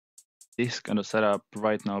this kind of setup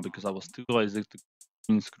right now because I was too lazy to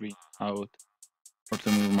green screen out or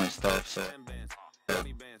to move my stuff. So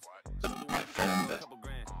my phone there.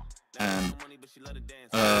 And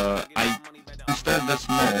I installed this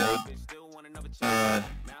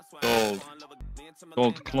mode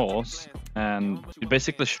called claws, and it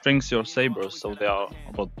basically shrinks your sabers so they are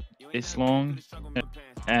about this long.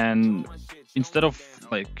 And instead of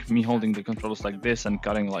like me holding the controllers like this and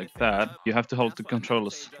cutting like that, you have to hold the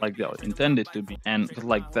controllers like they are intended to be and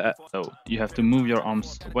like that. So you have to move your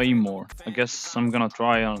arms way more. I guess I'm gonna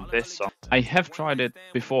try on this song. I have tried it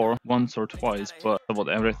before once or twice, but about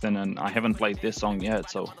everything, and I haven't played this song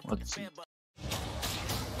yet. So let's see.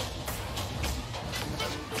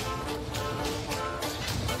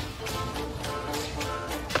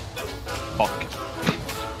 Fuck.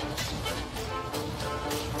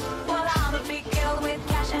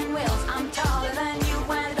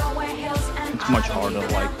 It's much harder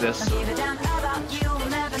like this.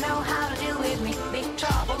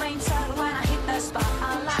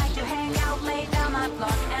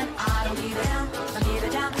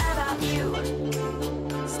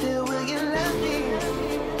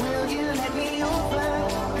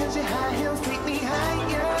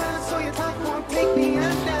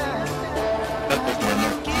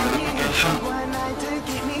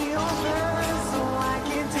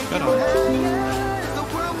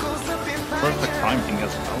 Perfect timing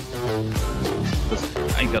as well. Because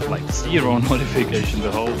I got like 0 notification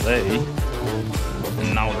the whole day.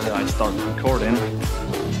 And now that I start recording.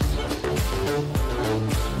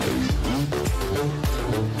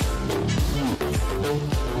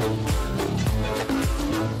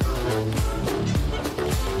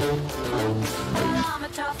 I'm a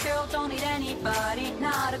tough girl, don't need anybody.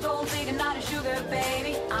 Not a gold digger, not a sugar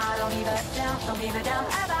baby. I don't give a damn, don't give a damn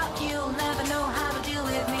about you. Never know how to deal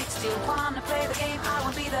with me. Still wanna play the game, I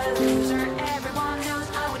won't be the loser. Everyone knows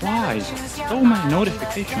I would Why? never choose you. So many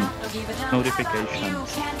notifications.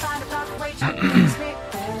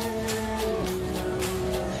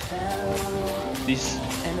 These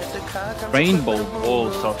rainbow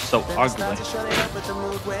balls are so ugly. I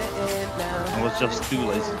was just too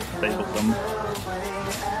lazy to disable them.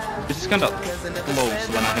 It's kinda close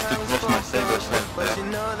when I have to cross my sabers like that.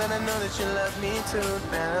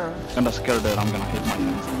 Kinda scared that I'm gonna hit my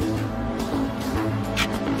hands.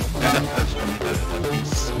 And that hurts for me to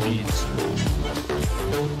these speeds.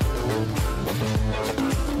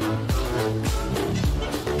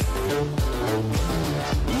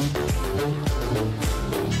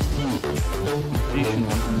 Completion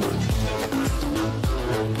 100.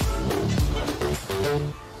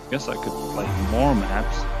 Guess I could play more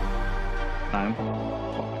maps time.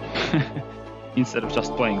 Instead of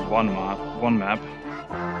just playing one map.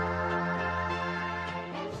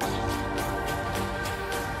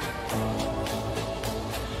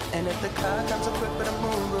 And if the car comes equipped with a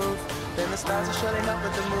moonroof, then the stars will surely help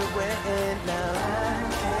with the mood we're in now.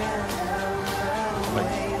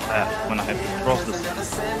 Like that, when I have to cross the city.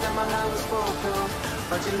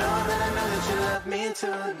 But you know that I know that you love me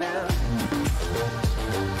too now.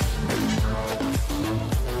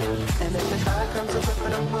 And if the car comes equipped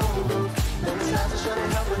with a moonroof, then the stars will surely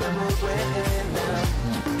help with the mood we're in now.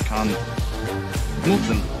 Can't move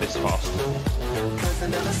them this fast. Cause I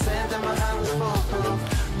never said that my heart was foolproof,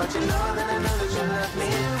 but you know that I know that you love me.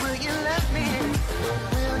 Will you love me?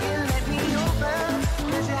 Will you let me over?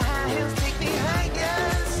 Cause your high heels take me higher,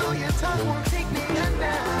 so your tongue won't take me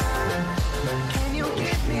under. Can you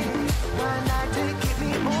get me? Why not to get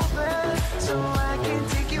me over? So I can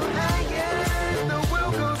take you higher. The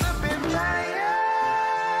world goes up in fire.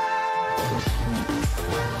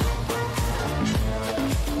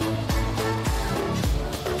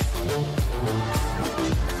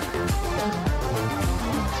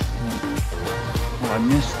 I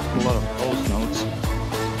missed a lot of those notes.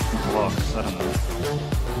 Blocks, I don't know.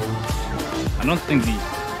 I don't think the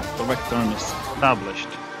correct term is established.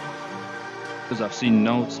 Because I've seen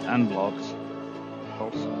notes and blocks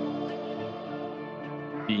also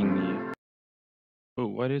being the... Oh,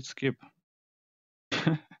 why did it skip?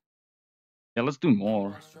 Yeah, let's do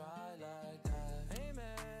more.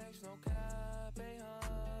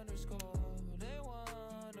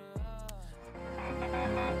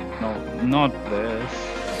 No, not this.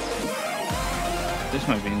 This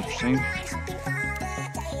might be interesting.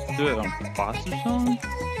 Do it on faster song?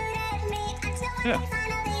 Yeah.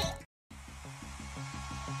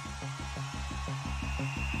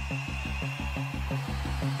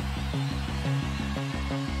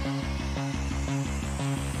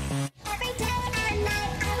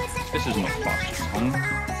 This is my faster song.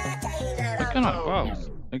 Why can't I pause?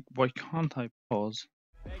 Like, why can't I pause?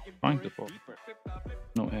 Trying to fall.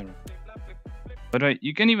 No error. By the way,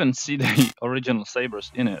 you can even see the original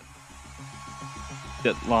sabers in it.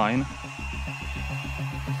 That line.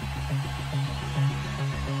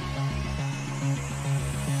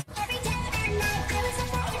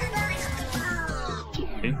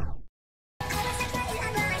 Okay.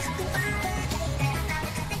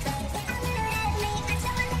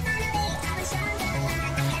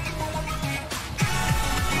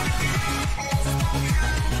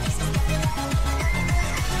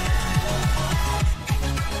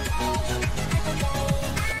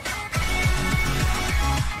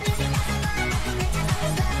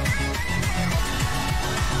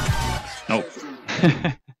 Nope.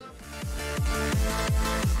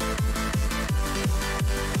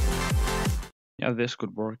 Yeah, this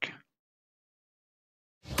could work.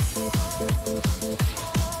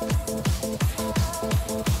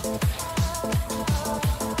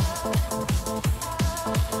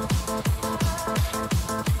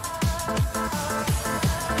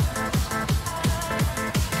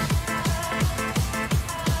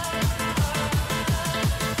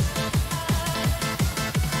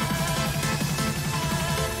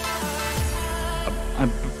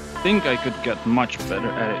 I think I could get much better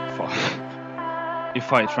at it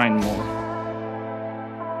if I train more.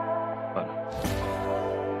 But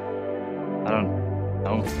I don't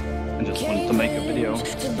know. I just wanted to make a video.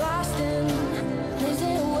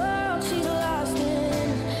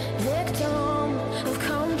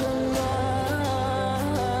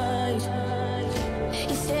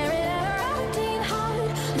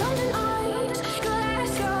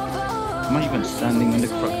 Am I even standing in the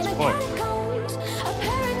correct spot?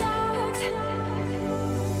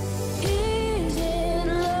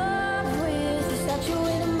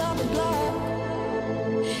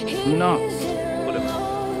 No. Whatever.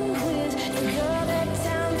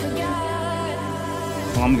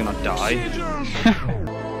 Well, I'm gonna die.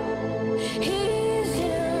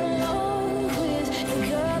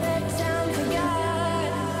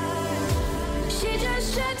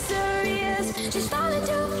 She's falling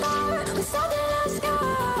too far with something on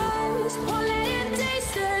scars. Won't let it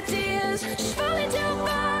taste her tears. She's falling too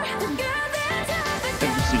far. The girl that's out the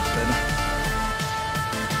Take the seat, baby.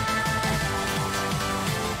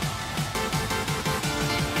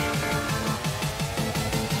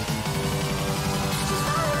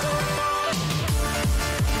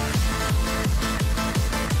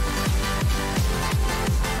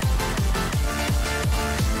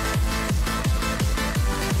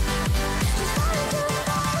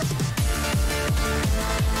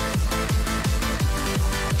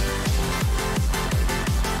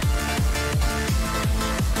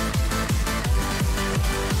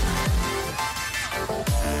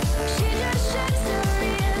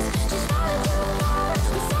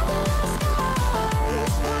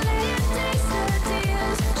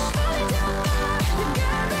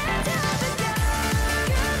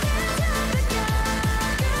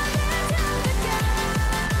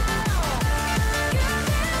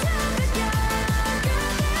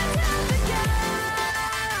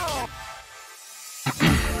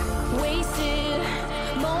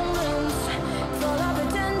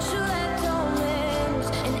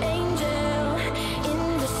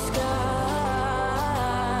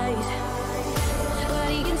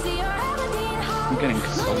 I'm getting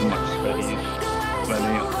so much better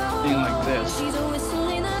being like this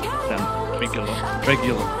than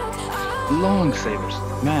regular long sabers.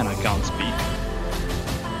 Man, I can't speak.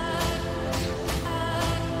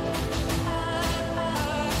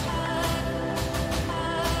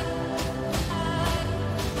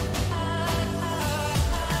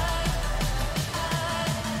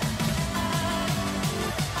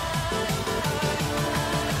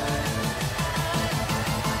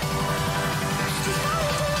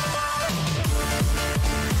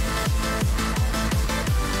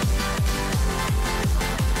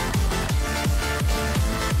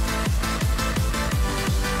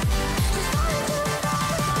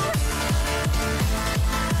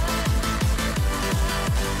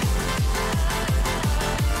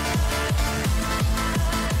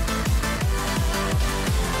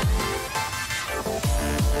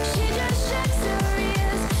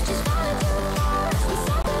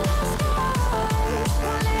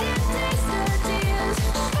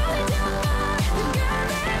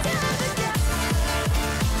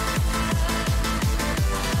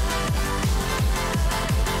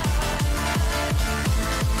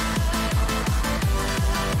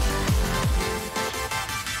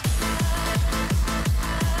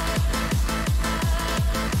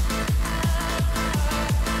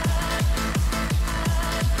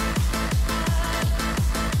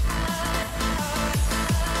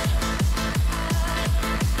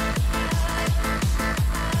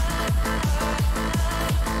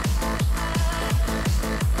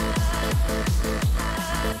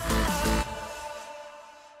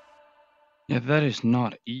 Yeah, that is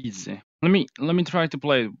not easy. Let me try to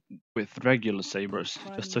play with regular sabers,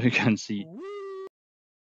 just so you can see.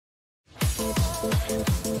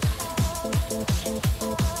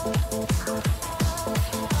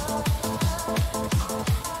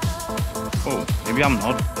 Oh, maybe I'm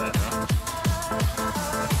not better.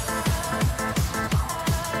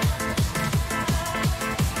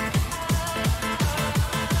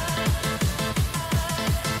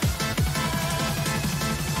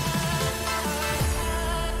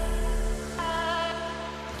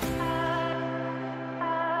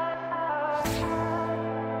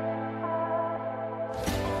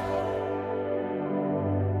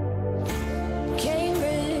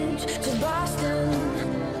 Cambridge to Boston,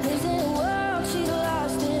 lives in a world she's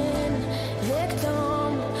lost in,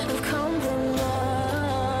 victim of compromise.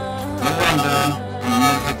 I'm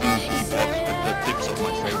not hitting keyboards with the tips of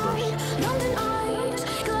my sabers. London eyes,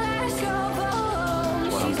 Glasgow bones.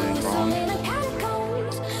 What I'm doing wrong. In the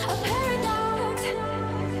catacombs of paradox.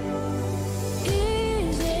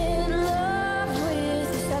 He's in love with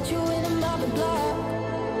the statue in a marble block.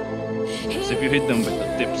 So if you hit them with the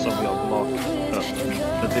tips of your block,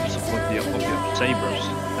 the tips of your sabers,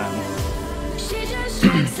 then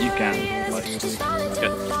you can like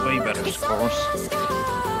get way better scores.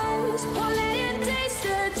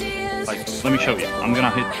 Like, let me show you. I'm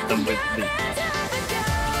gonna hit them with the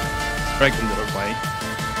regular way.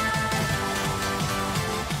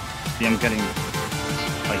 See, I'm getting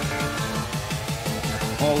like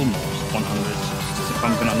almost 100. If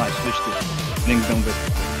I'm gonna nicely link them with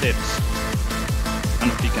tips, I don't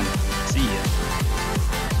know if you can see it,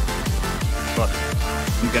 but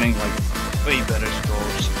I'm getting like way better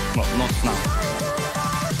scores. Well, not now.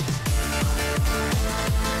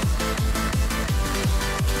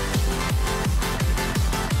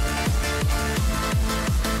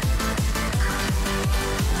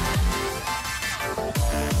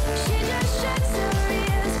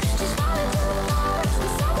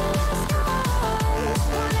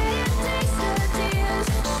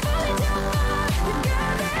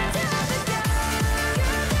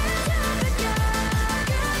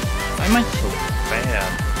 I might so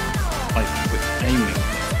bad, like with aiming.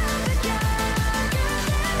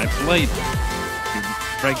 I played the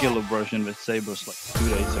regular version with sabers like 2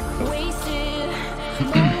 days ago,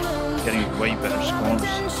 getting way better scores.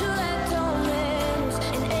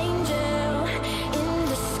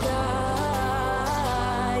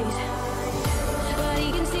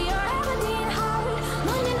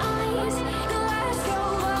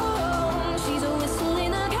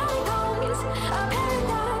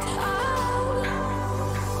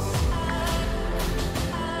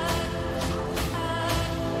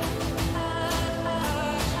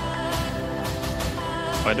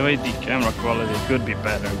 By the way, the camera quality could be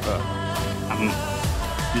better, but I'm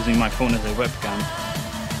using my phone as a webcam,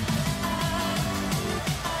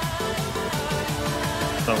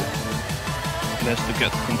 so it has to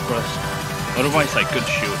get compressed. Otherwise I could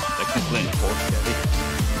shoot technically in 4K,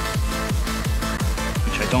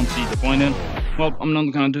 which I don't see the point in. Well, I'm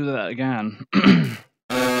not gonna do that again.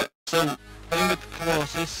 So playing with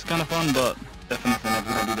claws is kind of fun, but definitely not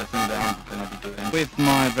gonna do the thing that I'm gonna be doing with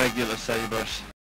my regular sabers.